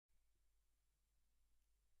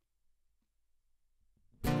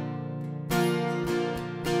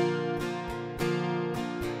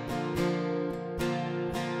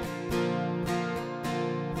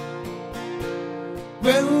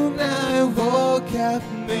When I woke up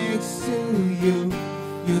next to you,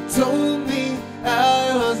 you told me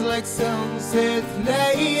I was like sunset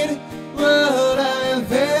light. But I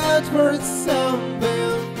felt for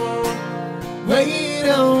something more,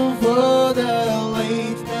 waiting for the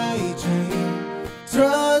late night train.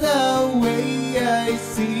 Throw the way I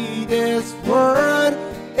see this world.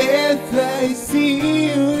 If I see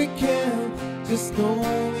you again, just know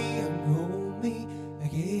me and hold me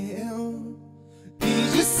again.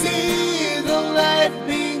 Did you see the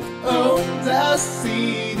lightning on the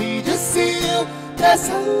sea? Did you see the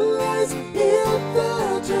sunlight in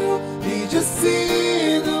the trail? Did you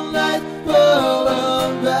see the light fall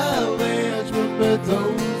on the ledge? Remember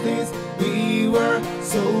those days we were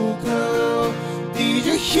so cold? Did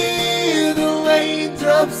you hear the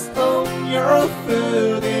raindrops on your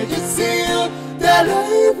foot? Did you see that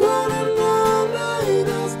light falling on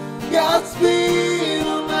us? God's speed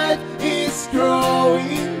of light is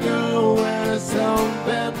growing nowhere.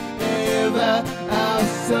 Something ever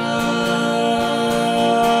outside.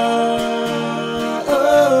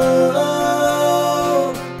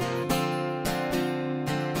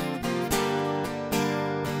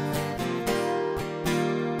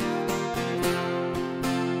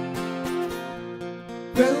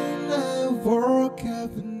 When I woke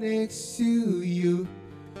up next to you,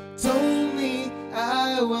 told me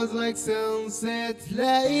I was like sunset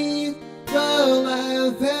light. Well,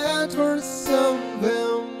 I felt for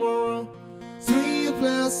something more, 3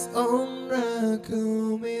 plus on a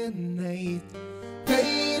coming night,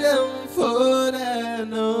 waiting for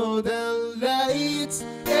another light.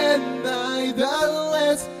 And my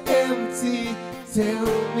balance empty,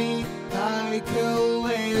 tell me I could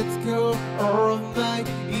let go of my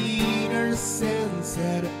inner sense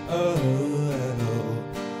at all.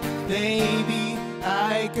 Maybe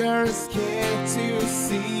I got scared to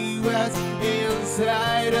see what's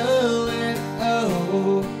inside of it.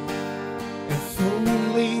 Oh, if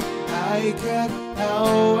only I got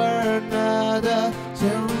another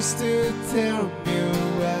chance to tell me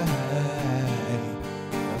why.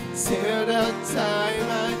 Until the time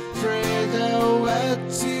I treasure what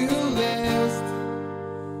you left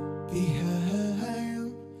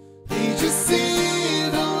behind. Did you see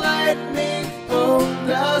the lightning on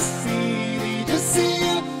the sea? Did you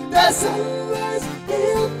see the sunrise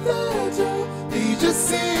in the dark? Did you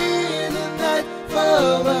see the night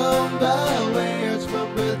fall on the ledge?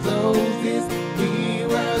 Remember those days we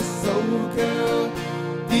were so cold?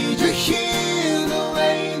 Did you hear the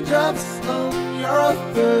raindrops on your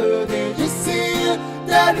foot? Did you see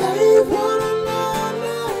that light falling on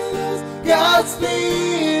us? God's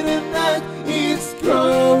speed at night, it's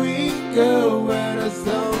growing, going to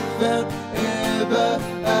something ever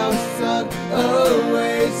outside,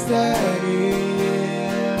 always there.